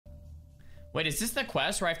Wait, is this the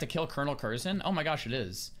quest where I have to kill Colonel Curzon? Oh my gosh, it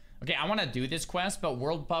is. Okay, I want to do this quest, but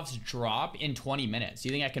world buffs drop in 20 minutes. Do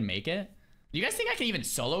you think I can make it? Do you guys think I can even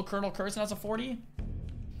solo Colonel Curzon as a 40?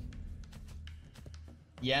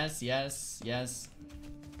 Yes, yes, yes.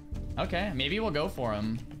 Okay, maybe we'll go for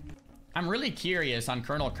him. I'm really curious on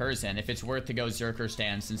Colonel Curzon if it's worth to go Zerker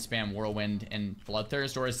stance and spam Whirlwind and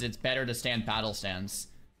Bloodthirst, or is it better to stand Battle Stance?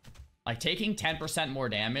 Like, taking 10% more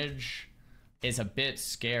damage is a bit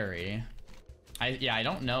scary. Yeah, I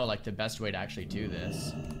don't know, like, the best way to actually do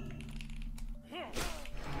this.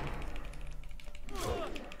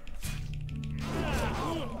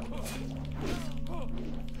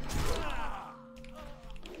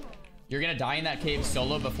 You're gonna die in that cave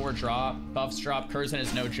solo before drop. Buffs drop. Curzon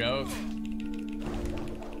is no joke.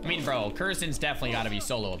 I mean, bro, Curzon's definitely gotta be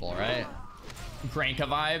soloable, right? Granka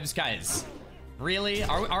vibes. Guys, really?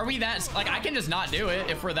 Are we that... Like, I can just not do it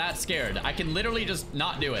if we're that scared. I can literally just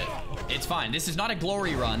not do it. It's fine. This is not a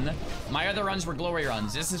glory run. My other runs were glory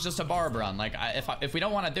runs. This is just a barb run. Like, if we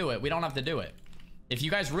don't want to do it, we don't have to do it. If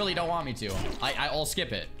you guys really don't want me to, I'll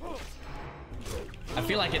skip it. I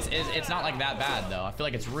feel like it's not like that bad though. I feel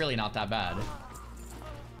like it's really not that bad.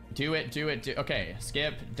 Do it, do it, do. Okay,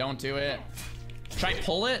 skip. Don't do it. Should I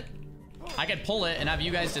pull it? I could pull it and have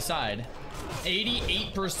you guys decide.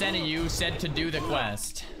 88% of you said to do the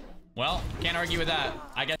quest. Well, can't argue with that.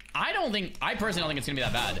 I guess I personally don't think it's gonna be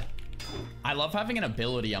that bad. I love having an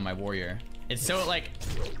ability on my warrior. It's so like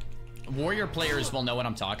warrior players will know what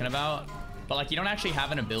I'm talking about, but like you don't actually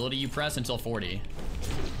have an ability you press until 40.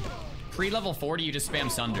 Pre-level 40, you just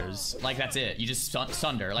spam Sunders. Like, that's it. You just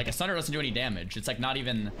Sunder. Like, a Sunder doesn't do any damage. It's, like, not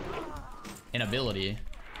even an ability.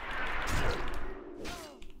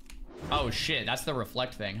 Oh, shit. That's the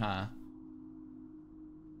reflect thing, huh?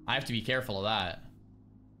 I have to be careful of that.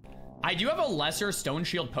 I do have a lesser Stone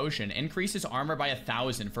Shield potion. Increases armor by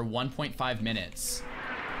 1,000 for 1.5 minutes.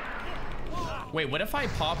 Wait, what if I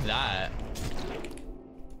pop that?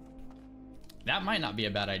 That might not be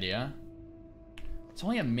a bad idea. It's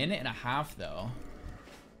only a minute and a half, though.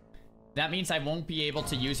 That means I won't be able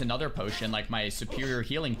to use another potion, like my superior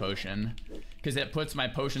healing potion, because it puts my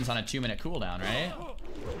potions on a 2-minute cooldown, right?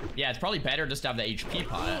 Yeah, it's probably better just to have the HP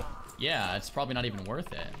pot. Yeah, it's probably not even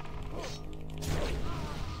worth it.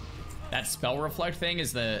 That spell reflect thing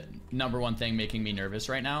is the #1 thing making me nervous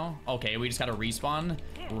right now. Okay, we just got to respawn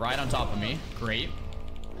right on top of me. Great.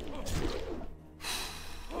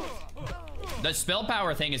 The spell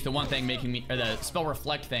power thing is the one thing making me, or the spell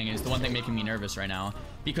reflect thing is the one thing making me nervous right now,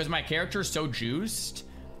 because my character is so juiced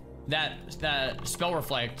that the spell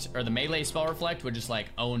reflect, or the melee spell reflect, would just like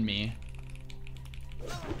own me.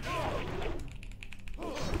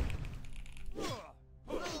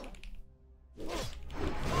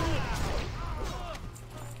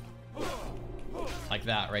 Like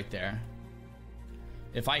that right there.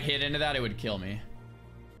 If I hit into that, it would kill me.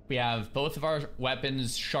 We have both of our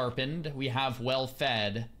weapons sharpened. We have well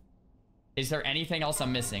fed. Is there anything else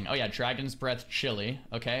I'm missing? Oh yeah, Dragon's Breath chili.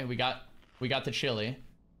 Okay, we got the chili.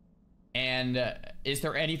 And is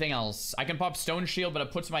there anything else? I can pop Stone Shield, but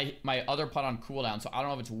it puts my other pot on cooldown, so I don't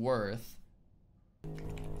know if it's worth.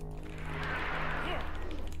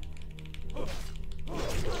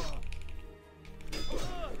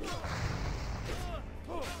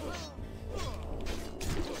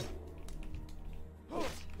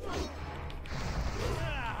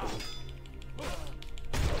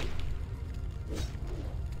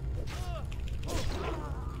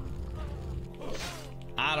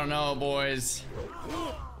 I don't know, boys.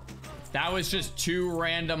 That was just 2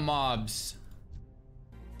 random mobs.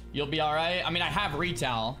 You'll be all right. I mean, I have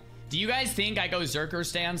retail. Do you guys think I go Zerker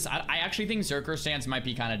stance? I actually think Zerker stance might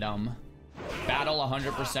be kind of dumb. Battle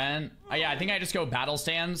 100%. Yeah, I think I just go battle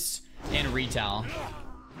stance and retail.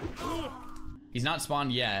 He's not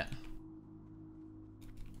spawned yet.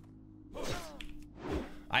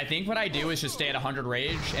 I think what I do is just stay at 100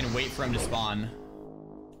 rage and wait for him to spawn.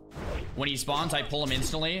 When he spawns, I pull him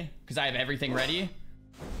instantly because I have everything ready.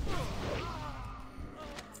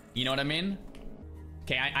 You know what I mean?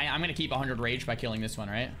 Okay, I'm gonna keep 100 rage by killing this one,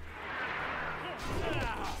 right?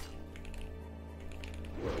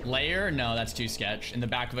 Lair? No, that's too sketch. In the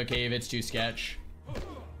back of a cave, it's too sketch.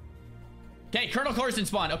 Okay, Colonel Curzon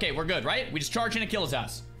spawned. Okay, we're good, right? We just charge in and kill his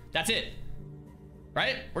ass. That's it.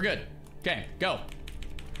 Right? We're good. Okay, go.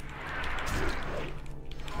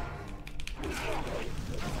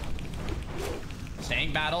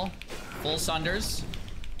 Staying battle. Full Sunders.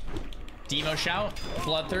 Demo Shout.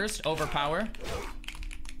 Bloodthirst. Overpower.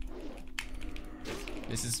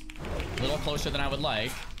 This is a little closer than I would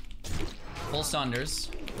like. Full Sunders.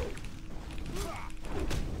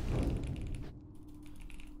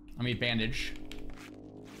 Let me bandage.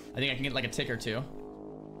 I think I can get like a tick or two.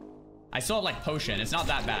 I still have like potion. It's not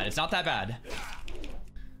that bad. It's not that bad.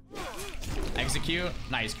 Execute.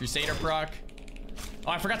 Nice. Crusader proc.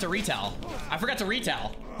 Oh, I forgot to retell. I forgot to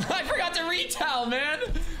retell. I forgot to retell, man.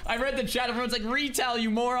 I read the chat. Everyone's like, retell,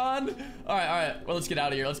 you moron. All right. Well, let's get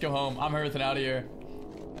out of here. Let's go home. I'm Earthing out of here.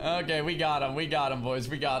 Okay, we got him. We got him, boys.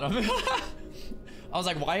 We got him. I was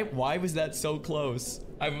like, why was that so close?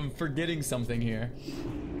 I'm forgetting something here.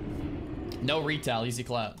 No retell. Easy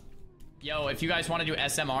clap. Yo, if you guys want to do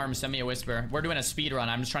SM arms, send me a whisper. We're doing a speed run.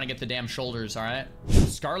 I'm just trying to get the damn shoulders, all right?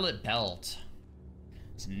 Scarlet belt.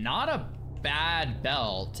 It's not a bad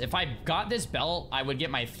belt. If I got this belt, I would get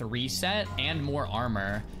my 3 set and more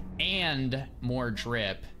armor and more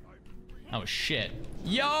drip. Oh, shit.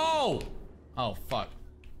 Yo! Oh, fuck.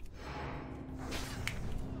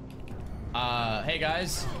 Hey,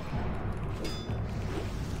 guys.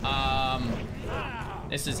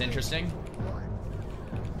 This is interesting.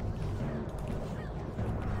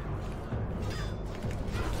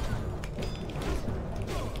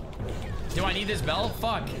 Do I need this belt?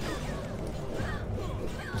 Fuck.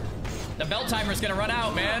 The belt timer's gonna run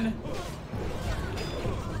out, man.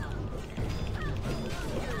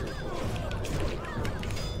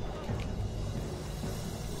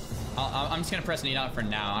 I'm just gonna press need out for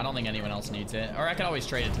now. I don't think anyone else needs it. Or I could always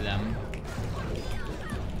trade it to them.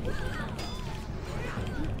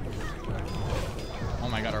 Oh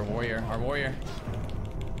my god, our warrior. Our warrior.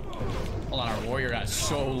 Hold on, our warrior got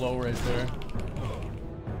so low right there.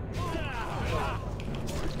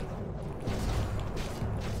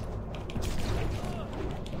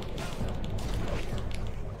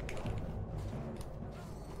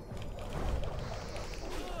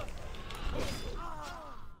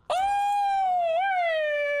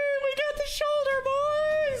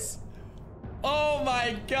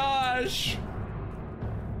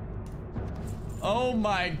 Oh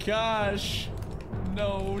my gosh.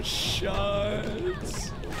 No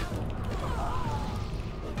shots.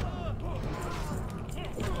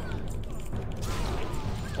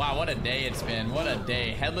 Wow, what a day it's been. What a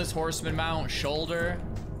day. Headless horseman mount, shoulder.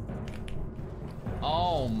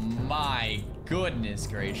 Oh my goodness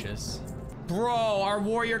gracious. Bro, our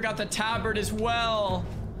warrior got the tabard as well.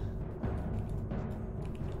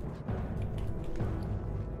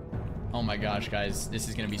 Oh my gosh, guys. This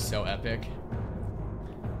is gonna be so epic.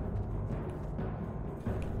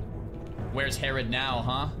 Where's Herod now,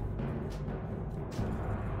 huh?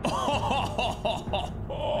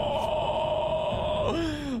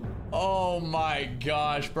 Oh my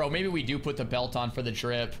gosh, bro. Maybe we do put the belt on for the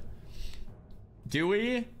drip. Do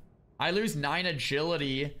we? I lose 9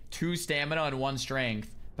 agility, 2 stamina, and 1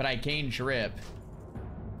 strength, but I gain drip.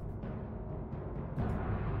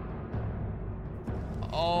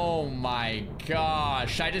 Oh my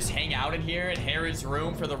gosh. Should I just hang out in here in Herod's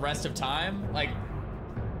room for the rest of time? Like,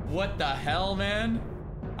 what the hell, man?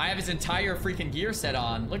 I have his entire freaking gear set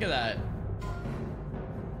on. Look at that.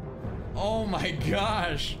 Oh my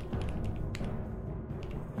gosh.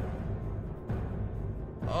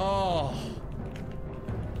 Oh.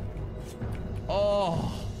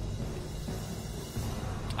 Oh.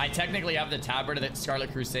 I technically have the tabard of the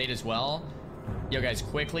Scarlet Crusade as well. Yo, guys,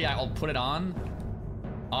 quickly, I'll put it on.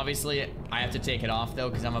 Obviously, I have to take it off, though,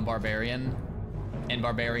 because I'm a barbarian. And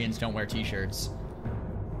barbarians don't wear t-shirts.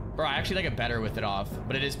 Bro, I actually like it better with it off,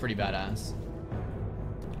 but it is pretty badass.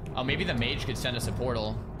 Oh, maybe the mage could send us a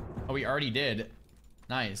portal. Oh, we already did.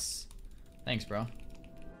 Nice. Thanks, bro.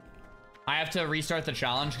 I have to restart the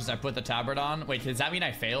challenge because I put the tabard on. Wait, does that mean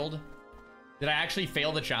I failed? Did I actually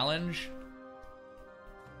fail the challenge?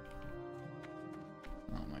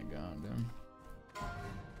 Oh my god, dude.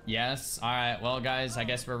 Yes. All right. Well, guys, I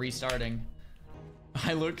guess we're restarting.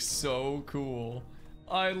 I look so cool.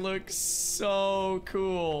 I look so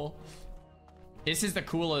cool. This is the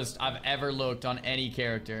coolest I've ever looked on any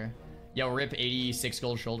character. Yo, rip 86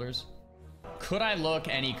 gold shoulders. Could I look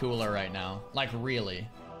any cooler right now? Like, really?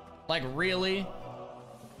 Like, really?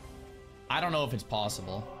 I don't know if it's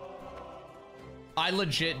possible. I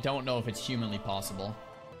legit don't know if it's humanly possible.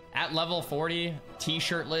 At level 40,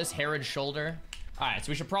 t-shirtless, Herod shoulder. All right, so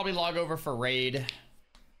we should probably log over for raid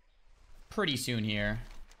pretty soon here.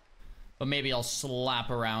 But maybe I'll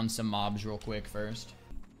slap around some mobs real quick first.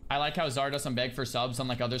 I like how Xaryu doesn't beg for subs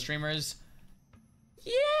unlike other streamers.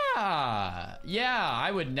 Yeah. Yeah,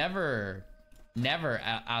 I would never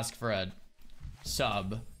ask for a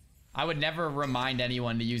sub. I would never remind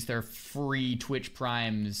anyone to use their free Twitch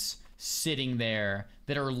Primes sitting there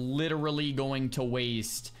that are literally going to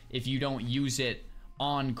waste if you don't use it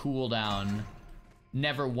on cooldown.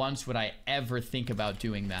 Never once would I ever think about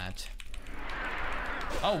doing that.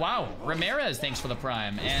 Oh, wow. Ramirez, thanks for the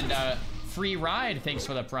prime. And Free Ride, thanks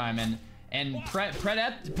for the prime. And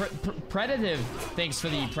Predative, thanks for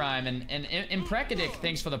the prime. And Imprecatic,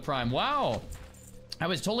 thanks for the prime. Wow. I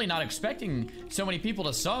was totally not expecting so many people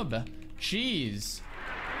to sub. Jeez.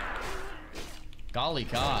 Golly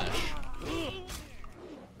gosh.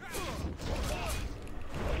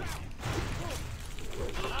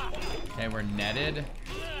 Okay, we're netted.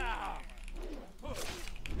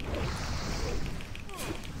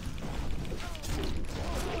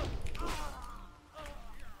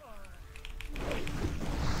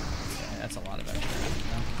 That's a lot of extra.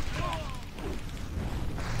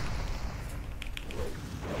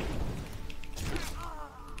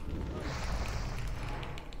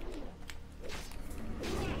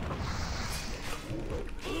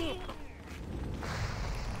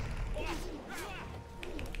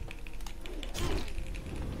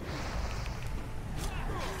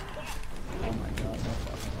 Oh my god, no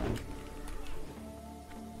fucking way.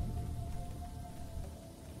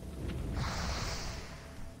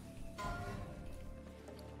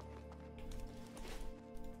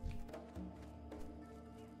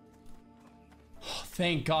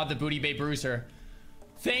 Thank God the Booty Bay Bruiser.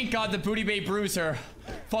 Thank God the Booty Bay Bruiser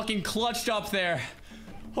fucking clutched up there.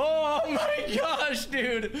 Oh my gosh,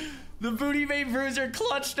 dude. The Booty Bay Bruiser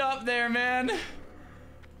clutched up there, man.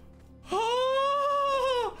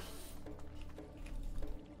 Oh,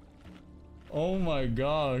 oh my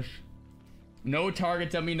gosh. No target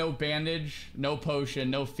dummy, no bandage, no potion,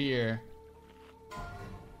 no fear.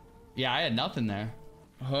 Yeah, I had nothing there.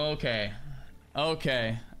 Okay.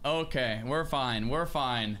 Okay. Okay. We're fine. We're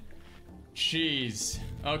fine. Jeez.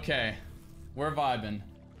 Okay. We're vibing.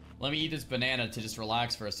 Let me eat this banana to just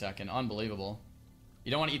relax for a second. Unbelievable.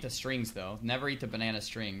 You don't want to eat the strings, though. Never eat the banana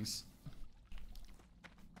strings.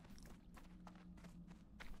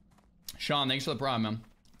 Sean, thanks for the prime, man.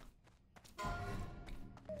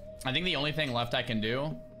 I think the only thing left I can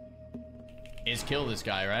do is kill this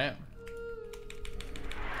guy, right?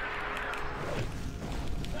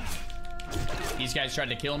 These guys tried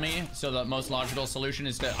to kill me, so the most logical solution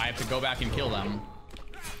is that I have to go back and kill them.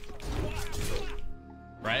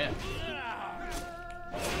 Right?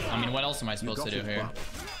 I mean, what else am I supposed to do here?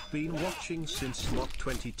 Been watching since what,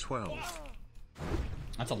 2012?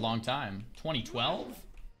 That's a long time. 2012?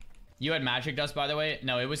 You had magic dust, by the way?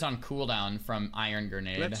 No, it was on cooldown from Iron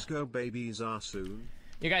Grenade. Let's go, babies are soon.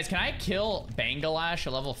 You guys, can I kill Bangalash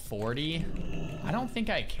at level 40? I don't think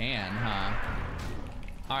I can, huh?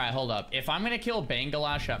 Alright, hold up. If I'm gonna kill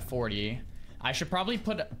Bangalash at 40, I should probably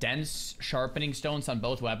put dense sharpening stones on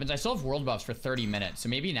both weapons. I still have world buffs for 30 minutes, so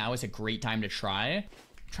maybe now is a great time to try. I'm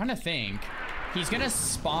trying to think. He's gonna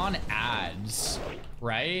spawn ads,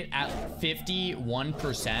 right? At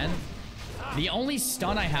 51%. The only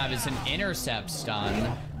stun I have is an intercept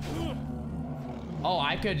stun. Oh,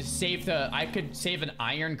 I could save an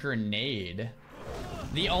Iron Grenade.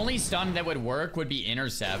 The only stun that would work would be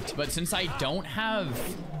intercept, but since I don't have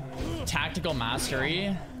tactical mastery,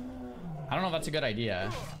 I don't know if that's a good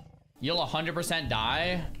idea. You'll 100%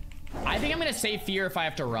 die. I think I'm gonna save fear if I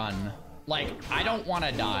have to run. Like, I don't want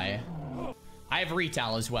to die. I have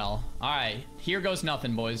retail as well. All right, here goes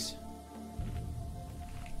nothing, boys.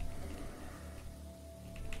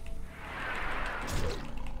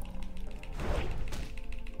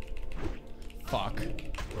 Fuck.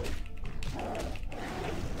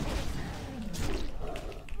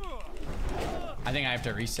 I think I have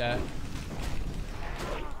to reset.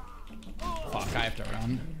 Fuck, I have to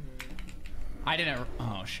run. I didn't.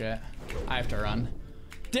 Oh shit. I have to run.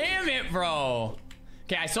 Damn it, bro.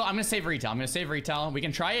 Okay, I'm gonna save retail. I'm gonna save retail. We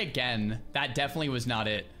can try again. That definitely was not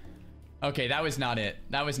it. Okay, that was not it.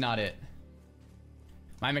 That was not it.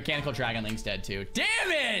 My mechanical dragon link's dead too.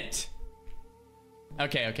 Damn it!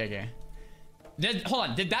 Okay. Hold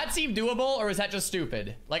on, did that seem doable or was that just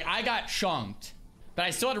stupid? Like, I got chunked, but I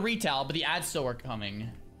still had retail, but the ads still were coming.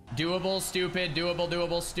 Doable, stupid,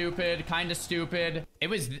 doable, stupid, kind of stupid. It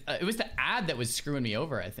was the ad that was screwing me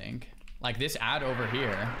over, I think. Like this ad over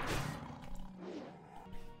here.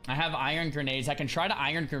 I have iron grenades. I can try to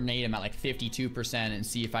iron grenade him at like 52% and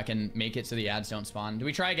see if I can make it so the ads don't spawn. Do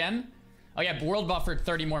we try again? Oh yeah, world buff for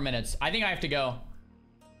 30 more minutes. I think I have to go. All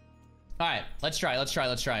right, let's try.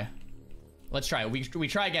 We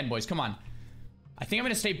try again, boys. Come on. I think I'm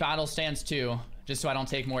gonna stay battle stance too, just so I don't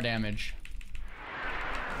take more damage.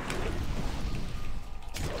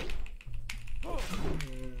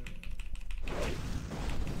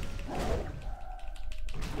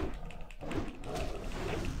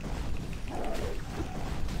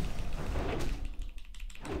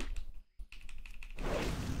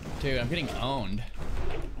 Dude, I'm getting owned.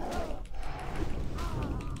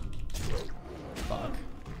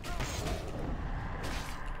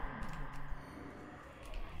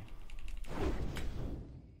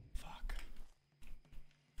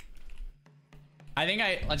 I think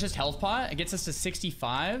let's just health pot. It gets us to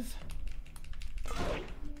 65.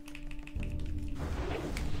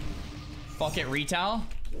 Fuck it, retail.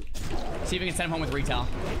 See if we can send him home with retail.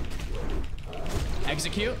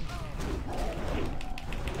 Execute.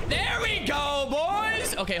 There we go,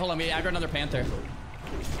 boys. Okay, hold on. We aggro another panther.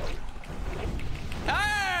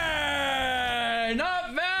 Hey,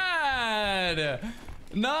 not bad.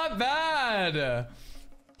 Not bad.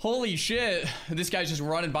 Holy shit. This guy's just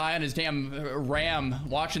running by on his damn ram,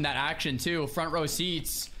 watching that action too. Front row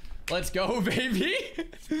seats. Let's go, baby.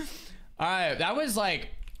 All right, that was like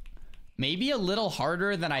maybe a little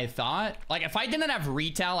harder than I thought. Like if I didn't have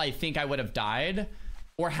retail, I think I would have died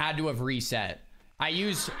or had to have reset. I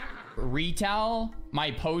used retail, my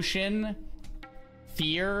potion,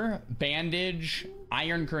 fear, bandage,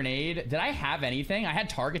 iron grenade. Did I have anything? I had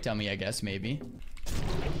target dummy, I guess, maybe.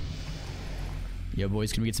 Yo,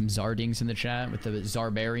 boys, can we get some Zardings in the chat with the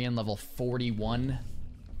Zarbarian, level 41?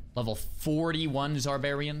 Level 41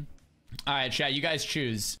 Zarbarian. All right, chat, you guys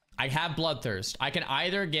choose. I have Bloodthirst. I can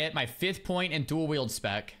either get my 5th point and dual wield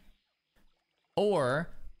spec, or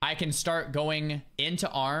I can start going into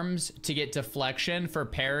arms to get deflection for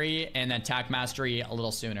parry and attack mastery a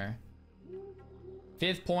little sooner.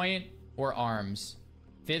 5th point or arms.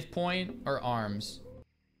 5th point or arms.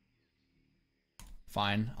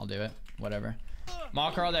 Fine, I'll do it. Whatever.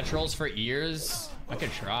 Makara that trolls for ears. I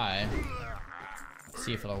could try.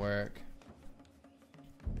 See if it'll work.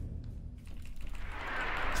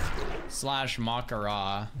 Slash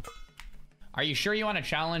Makara. Are you sure you want to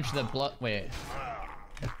challenge the blood? Wait.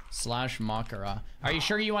 Slash Makara. Are you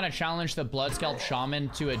sure you want to challenge the Blood Scalp Shaman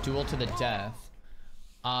to a duel to the death?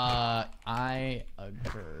 I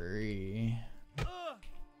agree.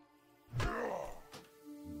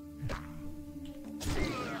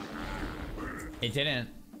 It didn't.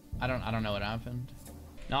 I don't know what happened.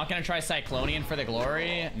 Not gonna try Cyclonian for the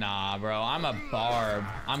glory? Nah, bro. I'm a barb.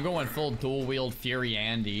 I'm going full dual wield Fury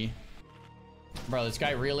Andy. Bro, this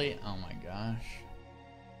guy really... Oh my gosh.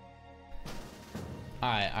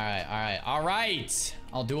 Alright, alright, alright. Alright!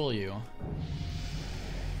 I'll duel you.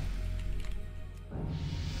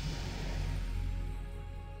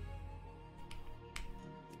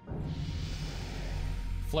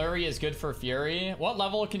 Flurry is good for Fury. What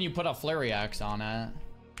level can you put a Flurry Axe on at?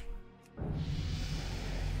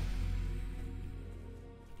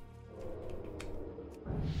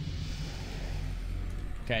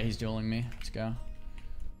 Okay, he's dueling me. Let's go.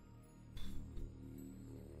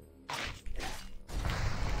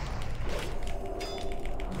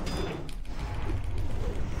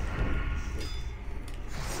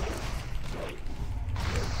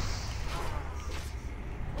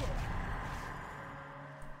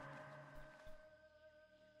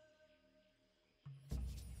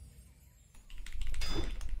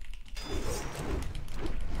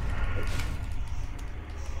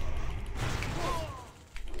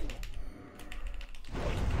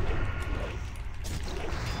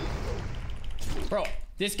 Bro,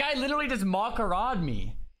 this guy literally just Makarad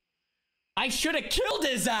me. I should have killed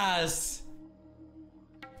his ass.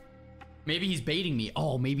 Maybe he's baiting me.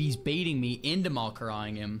 Oh, maybe he's baiting me into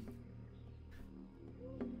Makaraing him.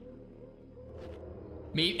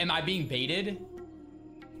 Maybe, am I being baited?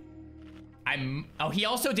 Oh, he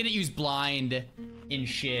also didn't use blind in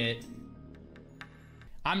shit.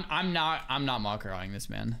 I'm not Makaraing this,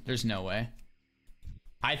 man. There's no way.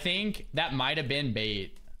 I think that might have been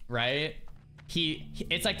bait, right?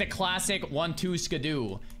 It's like the classic 1-2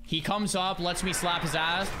 skidoo. He comes up, lets me slap his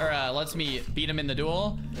ass, or lets me beat him in the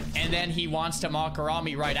duel, and then he wants to Makara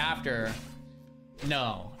me right after.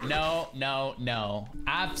 No, no, no, no.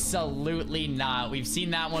 Absolutely not. We've seen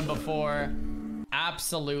that one before.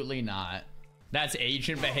 Absolutely not. That's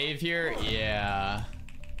agent behavior? Yeah.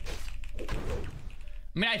 I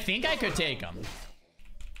mean, I think I could take him.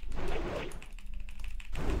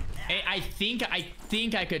 I think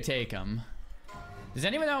I could take him. Does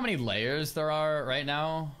anyone know how many layers there are right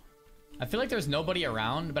now? I feel like there's nobody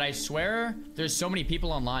around, but I swear there's so many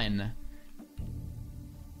people online.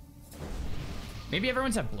 Maybe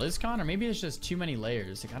everyone's at BlizzCon, or maybe it's just too many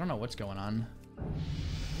layers. Like, I don't know what's going on.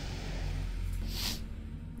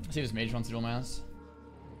 Let's see if this mage wants to duel my ass.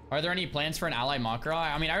 Are there any plans for an ally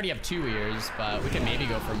Makara? I mean, I already have 2 ears, but we can maybe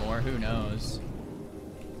go for more. Who knows?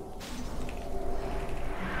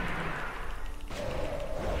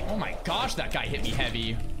 Oh my gosh, that guy hit me heavy.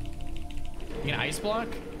 You gonna ice block?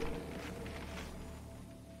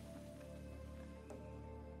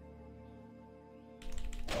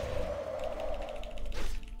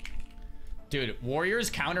 Dude, warriors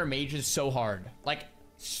counter mages so hard. Like,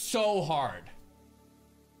 so hard.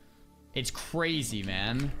 It's crazy,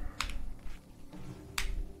 man.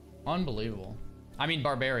 Unbelievable. I mean,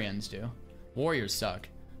 barbarians do. Warriors suck.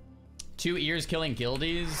 2 ears killing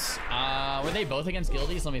guildies. Were they both against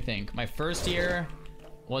guildies? Let me think. My first year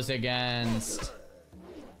was against...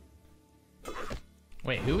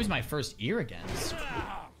 Wait, who was my first ear against?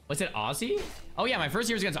 Was it Aussie? Oh yeah, my first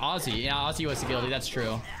year was against Aussie. Yeah, Aussie was the guilty, that's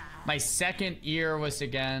true. My second year was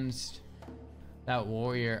against that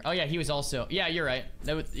warrior. Oh yeah, he was also... Yeah, you're right.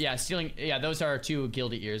 That was, yeah, stealing... Yeah, those are 2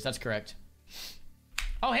 guilty ears. That's correct.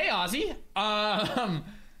 Oh, hey, Aussie.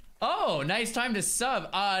 Oh, nice time to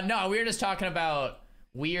sub. No, we were just talking about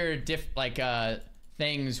weird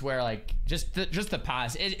things where like just the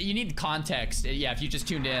past. You need context. Yeah, if you just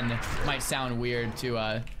tuned in, it might sound weird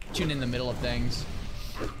to tune in the middle of things.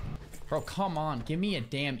 Bro, come on, give me a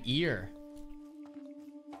damn ear.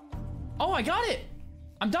 Oh, I got it.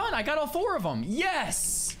 I'm done. I got all 4 of them.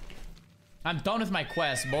 Yes. I'm done with my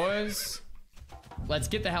quest, boys. Let's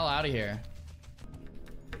get the hell out of here.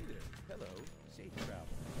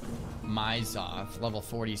 Myzoth, level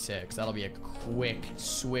 46. That'll be a quick,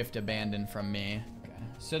 swift abandon from me. Okay.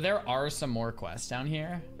 So there are some more quests down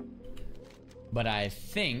here, but I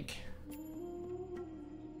think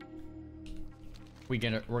we're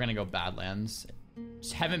gonna go Badlands.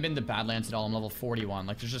 Just haven't been to Badlands at all. I'm level 41.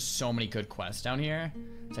 Like, there's just so many good quests down here.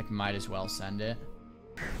 It's like, might as well send it.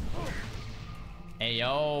 Hey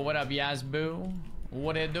yo, what up, Yazboo?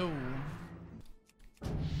 What it do?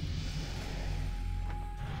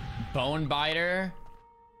 Bone Biter,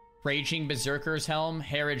 Raging Berserker's Helm,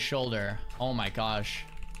 Herod's Shoulder. Oh my gosh.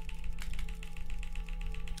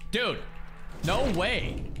 Dude, no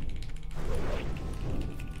way.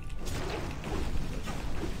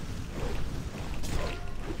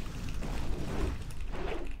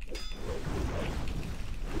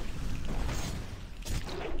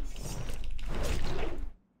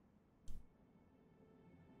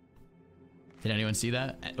 Did anyone see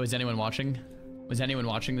that? Was anyone watching? Was anyone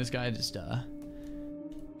watching this guy? Just,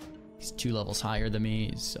 he's 2 levels higher than me.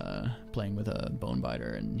 He's, playing with a Bone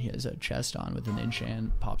Biter, and he has a chest on with an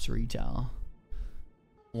enchant. Pops retail.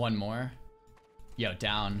 1 more. Yo,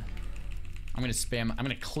 down. I'm gonna spam. I'm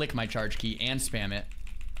gonna click my charge key and spam it.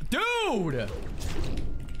 Dude!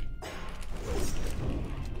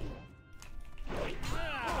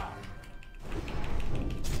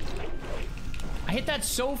 I hit that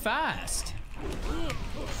so fast.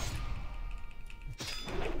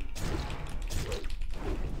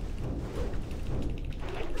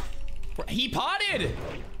 He potted! There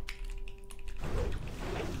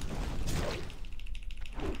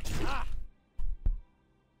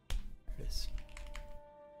it is.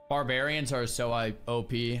 Barbarians are so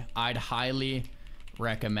OP. I'd highly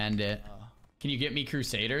recommend it. Can you get me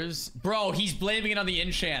Crusaders? Bro, he's blaming it on the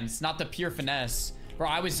enchants, not the pure finesse. Bro,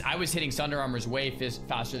 I was hitting Thunder Armors way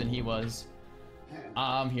faster than he was.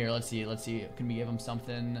 Here, let's see. Can we give him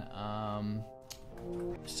something?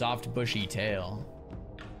 Soft bushy tail.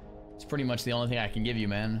 It's pretty much the only thing I can give you,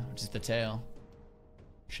 man. Just the tail.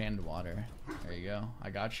 Enchanted water. There you go. I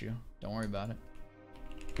got you. Don't worry about it.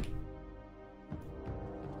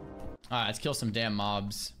 Alright, let's kill some damn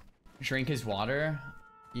mobs. Drink his water.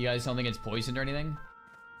 You guys don't think it's poisoned or anything?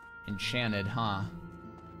 Enchanted, huh?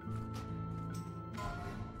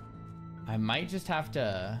 I might just have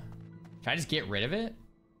to... Can I just get rid of it?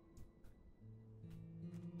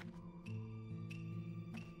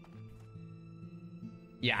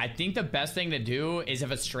 Yeah, I think the best thing to do is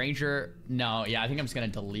if a stranger... No, yeah, I think I'm just gonna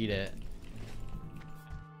delete it.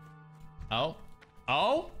 Oh.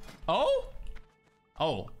 Oh? Oh?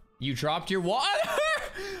 Oh, you dropped your water?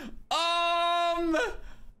 Oh,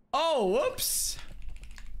 whoops.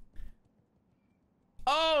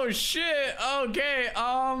 Oh, shit. Okay,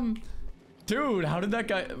 dude, how did that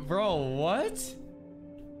guy... Bro, what?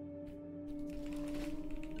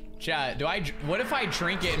 Chat, what if I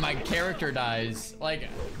drink it and my character dies? Like,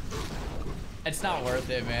 it's not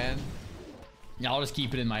worth it, man. Yeah, I'll just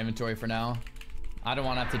keep it in my inventory for now. I don't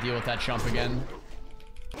want to have to deal with that chump again.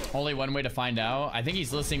 Only one way to find out. I think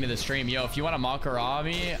he's listening to the stream. Yo, if you want to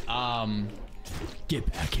Makarami,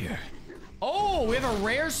 get back here. Oh, we have a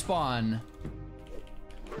rare spawn.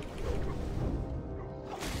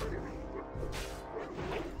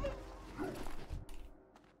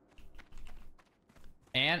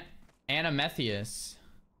 And Anamethius.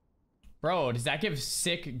 Bro, does that give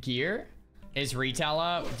sick gear? Is retail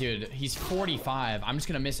up? Dude, he's 45. I'm just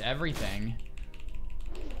gonna miss everything.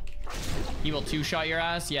 He will 2-shot your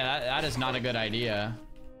ass? Yeah, that is not a good idea.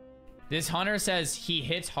 This hunter says he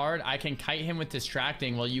hits hard. I can kite him with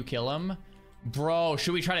distracting while you kill him. Bro,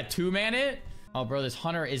 should we try to 2-man it? Oh, bro, this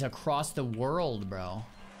hunter is across the world, bro.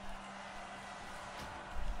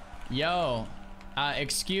 Yo.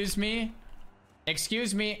 Excuse me.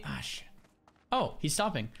 Excuse me. Ah, shit. Oh, he's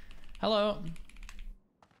stopping. Hello.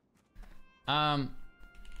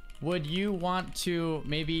 Would you want to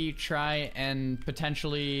maybe try and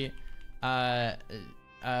potentially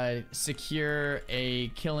secure a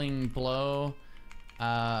killing blow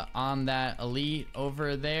on that elite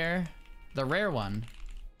over there? The rare one.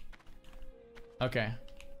 Okay.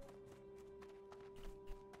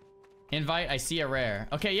 Invite, I see a rare.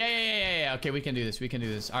 Okay, yeah. Okay, we can do this. We can do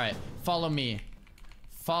this. All right, follow me.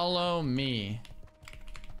 Follow me.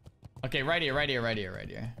 Okay, right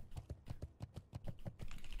here.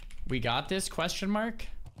 We got this, question mark?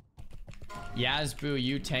 Yazboo,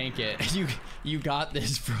 you tank it. You got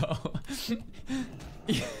this, bro.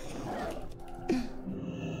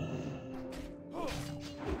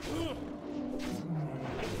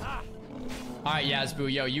 All right,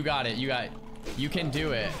 Yazboo, yo, you got it. You can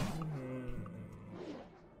do it.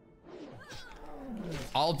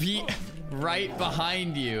 I'll be right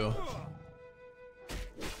behind you.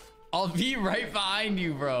 I'll be right behind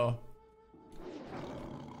you, bro.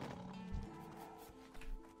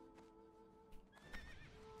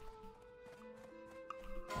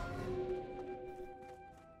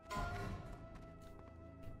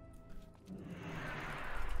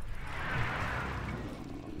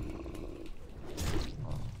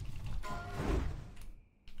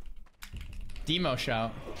 Demo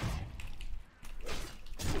shout.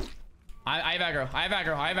 I have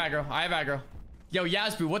aggro. Yo,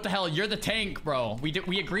 Yazboo, what the hell? You're the tank, bro.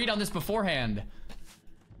 We agreed on this beforehand.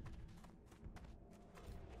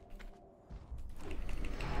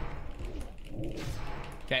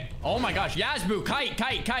 Okay. Oh my gosh, Yazboo,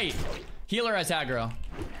 kite. Healer has aggro.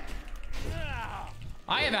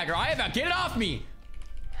 I have aggro. Get it off me.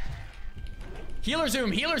 Healer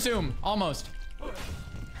zoom. Almost.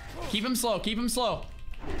 Keep him slow.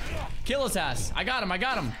 Kill his ass. I got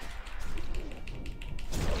him.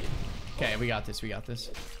 Okay, we got this.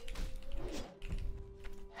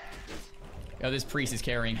 Yo, this priest is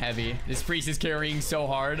carrying heavy. This priest is carrying so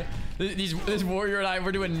hard. This warrior and I,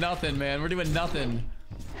 we're doing nothing, man. We're doing nothing.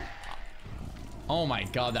 Oh my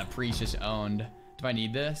god, that priest just owned. Do I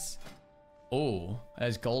need this? Oh, it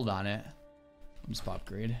has gold on it. I'm just pop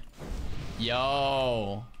grade.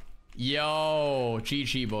 Yo,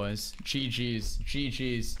 GG boys.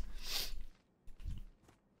 GG's.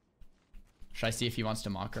 Should I see if he wants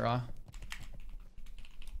to Makara?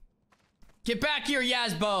 Get back here,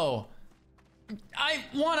 Yazbo! I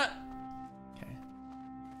wanna... Okay.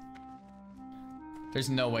 There's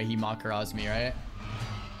no way he Makaras me, right?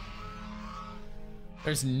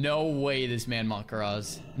 There's no way this man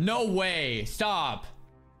Makaras. No way! Stop!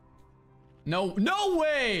 No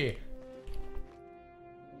way!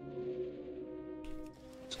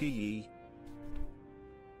 Ski.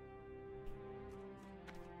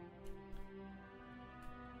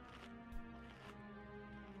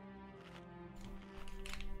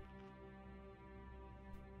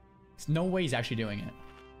 There's no way he's actually doing it.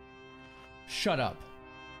 Shut up.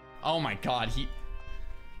 Oh my god, he...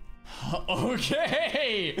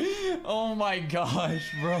 Okay! Oh my gosh,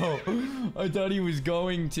 bro. I thought he was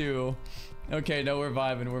going to. Okay, no, we're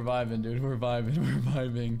vibing, dude. We're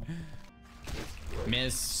vibing.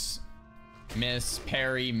 Miss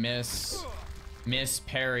parry, miss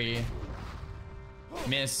parry,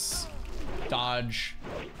 miss dodge,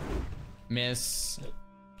 miss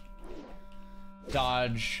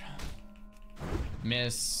dodge,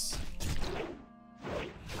 miss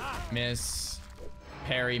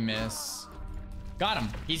parry, miss. Got him.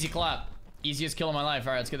 Easy clap. Easiest kill of my life.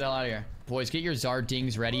 All right, let's get the hell out of here. Boys, get your Zard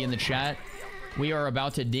dings ready in the chat. We are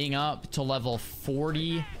about to ding up to level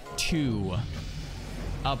 42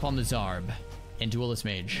 up on the Zarb and Duelist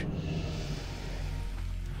Mage.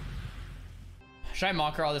 Should I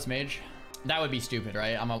mocker all this mage? That would be stupid,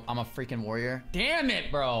 right? I'm a freaking warrior. Damn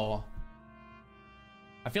it, bro.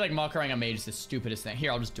 I feel like mockering a mage is the stupidest thing.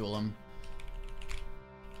 Here, I'll just duel him.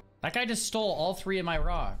 That guy just stole all 3 of my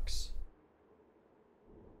rocks.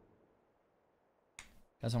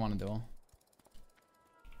 Doesn't want to duel.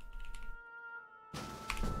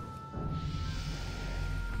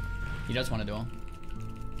 He does want to duel.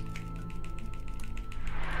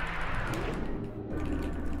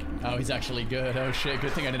 Oh, he's actually good. Oh shit,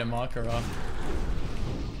 good thing I didn't mock her off.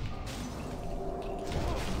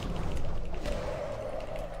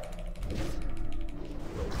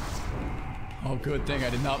 Oh, good thing I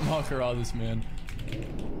did not mock her all this, man.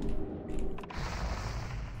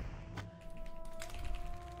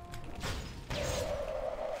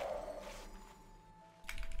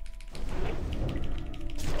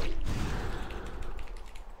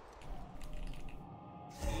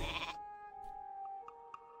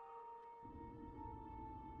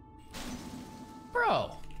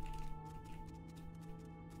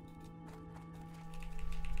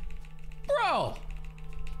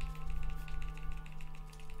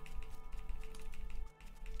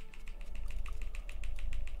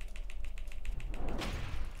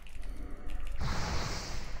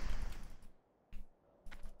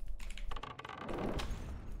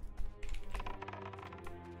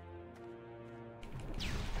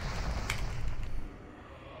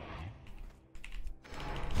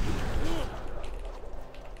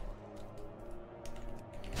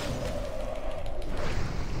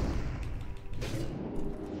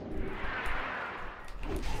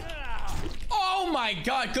 my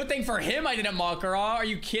god, good thing for him I didn't Makara. Are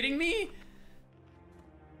you kidding me?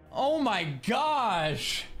 Oh my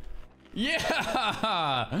gosh.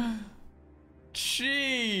 Yeah.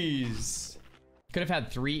 Jeez. Could have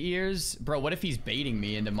had 3 ears. Bro, what if he's baiting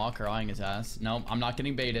me into Makaraing his ass? No, I'm not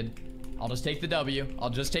getting baited. I'll just take the W. I'll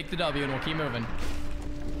just take the W and we'll keep moving.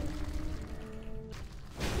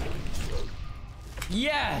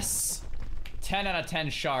 Yes! 10 out of 10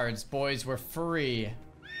 shards. Boys, we're free.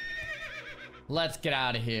 Let's get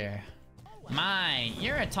out of here. My,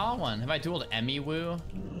 you're a tall one. Have I dueled Emmy Woo?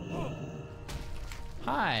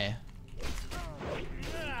 Hi.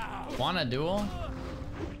 Wanna duel?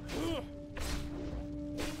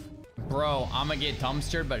 Bro, I'ma get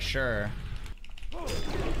dumpstered, but sure.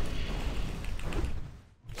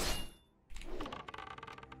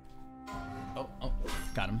 Oh,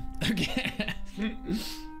 got him. Okay.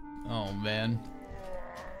 Oh, man.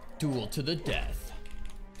 Duel to the death.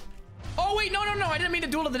 Oh, wait, no, I didn't mean to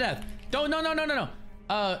duel to the death. Don't, no.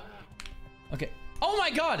 Okay. Oh my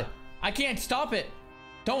god. I can't stop it.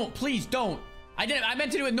 Don't, please don't. I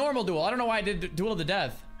meant to do a normal duel. I don't know why I did duel to the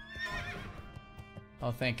death.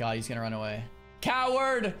 Oh, thank god, he's gonna run away.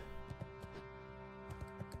 Coward!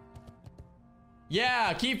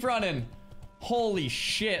 Yeah, keep running. Holy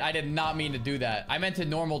shit, I did not mean to do that. I meant to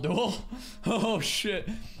normal duel. Oh, shit.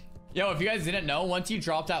 Yo, if you guys didn't know, once you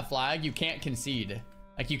drop that flag, you can't concede.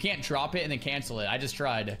 Like, you can't drop it and then cancel it. I just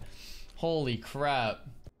tried. Holy crap.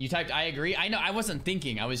 You typed, I agree? I know, I wasn't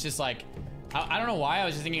thinking. I was just like, I don't know why. I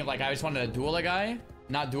was just thinking of, like, I just wanted to duel a guy,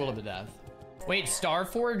 not duel to the death. Wait,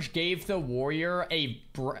 Starforge gave the warrior a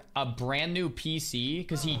brand new PC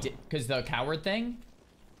because the coward thing?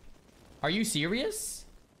 Are you serious?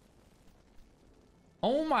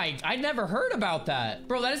 Oh my, I never heard about that.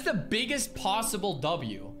 Bro, that is the biggest possible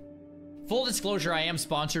W. Full disclosure, I am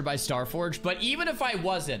sponsored by Starforge, but even if I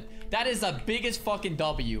wasn't, that is the biggest fucking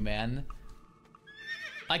W, man.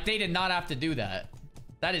 Like, they did not have to do that.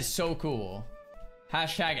 That is so cool.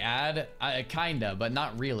 Hashtag ad, kinda, but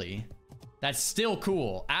not really. That's still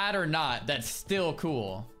cool. Ad or not, that's still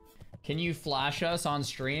cool. Can you flash us on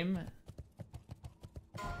stream?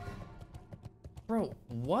 Bro,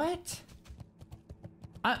 what?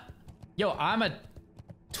 Yo, I'm a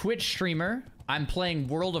Twitch streamer. I'm playing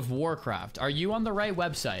World of Warcraft. Are you on the right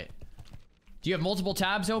website? Do you have multiple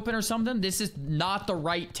tabs open or something? This is not the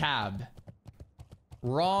right tab.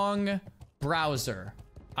 Wrong browser.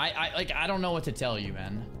 I don't know what to tell you,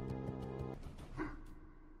 man.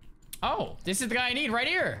 Oh, this is the guy I need right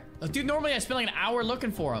here. Dude, normally I spend like an hour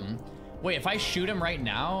looking for him. Wait, if I shoot him right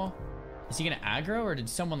now, is he gonna aggro or did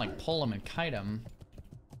someone like pull him and kite him?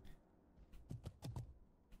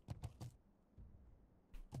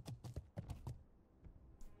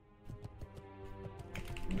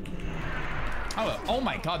 Oh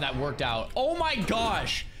my god, that worked out. Oh my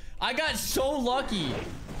gosh, I got so lucky.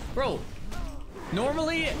 Bro,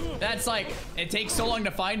 normally that's like, it takes so long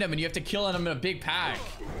to find him and you have to kill him in a big pack.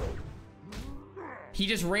 He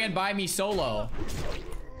just ran by me solo.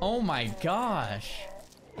 Oh my gosh.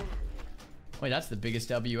 Wait, that's the biggest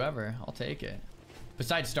W ever. I'll take it.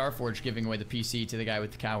 Besides Starforge giving away the PC to the guy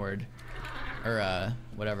with the coward. Or,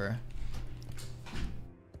 whatever.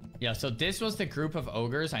 Yeah, so this was the group of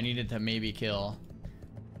ogres I needed to maybe kill.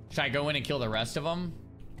 Should I go in and kill the rest of them?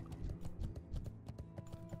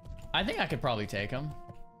 I think I could probably take them.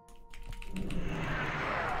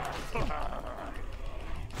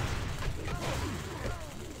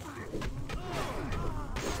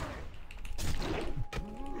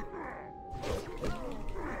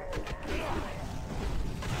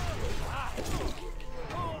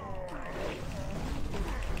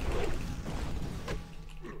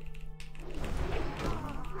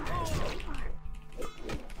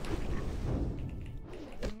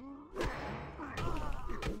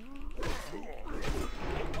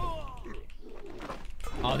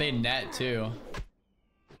 Oh, they net too.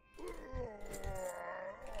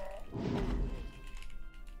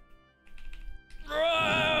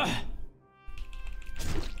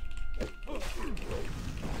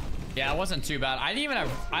 Yeah, it wasn't too bad. I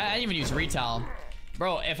didn't even use retail.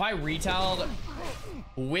 Bro, if I retailed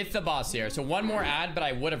with the boss here, so one more ad, but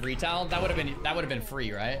I would have retailed, that would have been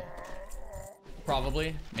free, right?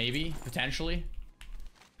 Probably, maybe, potentially.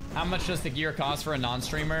 How much does the gear cost for a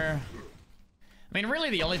non-streamer? I mean, really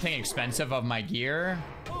the only thing expensive of my gear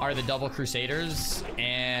are the double crusaders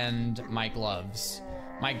and my gloves.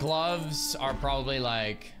 My gloves are probably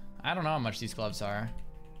like, I don't know how much these gloves are.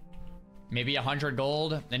 Maybe 100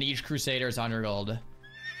 gold, and each crusader is 100 gold.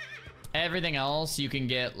 Everything else you can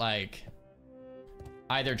get like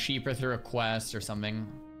either cheaper through a quest or something.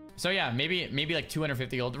 So yeah, maybe like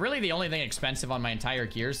 250 gold. Really, the only thing expensive on my entire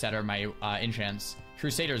gear set are my enchants.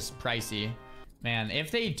 Crusader's pricey. Man,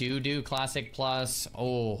 if they do Classic Plus,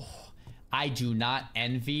 oh, I do not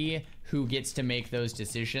envy who gets to make those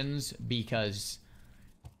decisions because,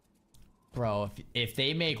 bro, if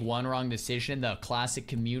they make one wrong decision, the Classic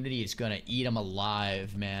community is gonna eat them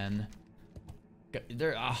alive, man.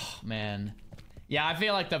 They're, oh, man. Yeah, I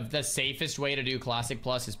feel like the safest way to do Classic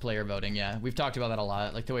Plus is player voting, yeah. We've talked about that a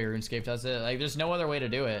lot, like the way RuneScape does it. Like, there's no other way to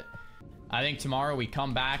do it. I think tomorrow we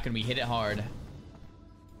come back and we hit it hard.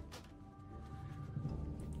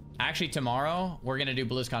 Actually, tomorrow, we're gonna do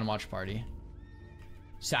BlizzCon Watch Party.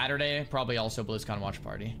 Saturday, probably also BlizzCon Watch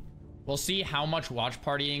Party. We'll see how much watch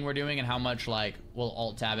partying we're doing and how much, like, we'll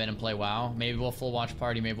alt-tab in and play WoW. Maybe we'll full watch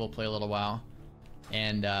party, maybe we'll play a little WoW.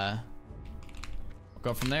 And, we'll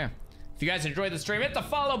go from there. If you guys enjoyed the stream, hit the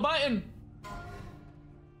follow button.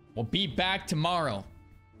 We'll be back tomorrow.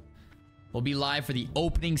 We'll be live for the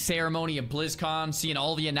opening ceremony of BlizzCon, seeing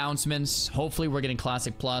all the announcements. Hopefully, we're getting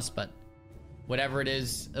Classic Plus, but whatever it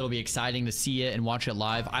is, it'll be exciting to see it and watch it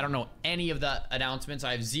live. I don't know any of the announcements.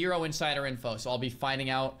 I have zero insider info, so I'll be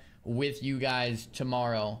finding out with you guys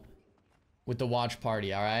tomorrow with the watch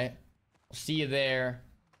party, all right? I'll see you there.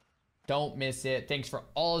 Don't miss it. Thanks for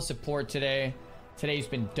all the support today. Today's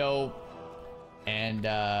been dope. And,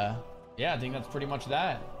 yeah, I think that's pretty much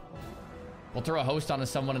that. We'll throw a host on to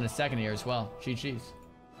someone in a second here as well. Cheese.